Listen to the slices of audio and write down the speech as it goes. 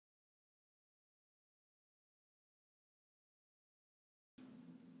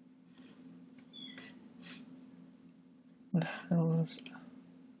What the hell is it?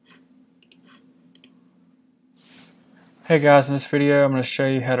 Hey guys, in this video I'm going to show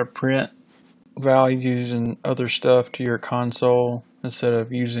you how to print values and other stuff to your console instead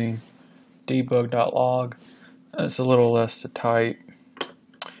of using debug.log. It's a little less to type.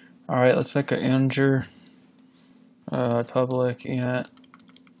 Alright, let's make an integer, public int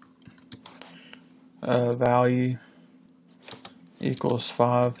value equals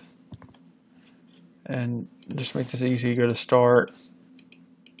 5, and just make this easy. Go to start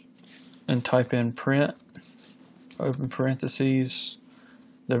and type in print, open parentheses,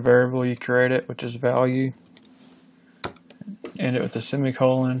 the variable you created, which is value, end it with a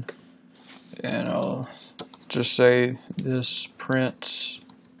semicolon, and I'll just say this prints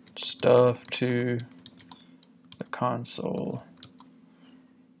stuff to the console.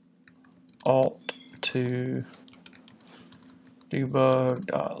 Alt to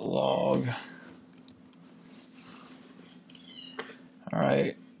debug.log.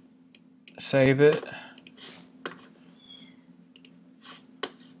 Alright, save it.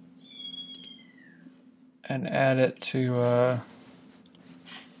 And add it to a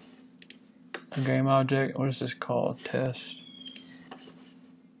game object. What is this called? Test.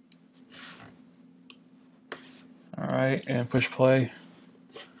 Alright, and push play.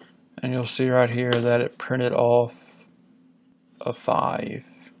 And you'll see right here that it printed off a 5.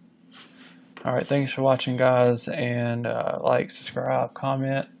 Alright, thanks for watching, guys, and like, subscribe,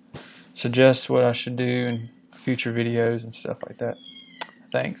 comment, suggest what I should do in future videos and stuff like that.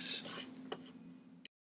 Thanks.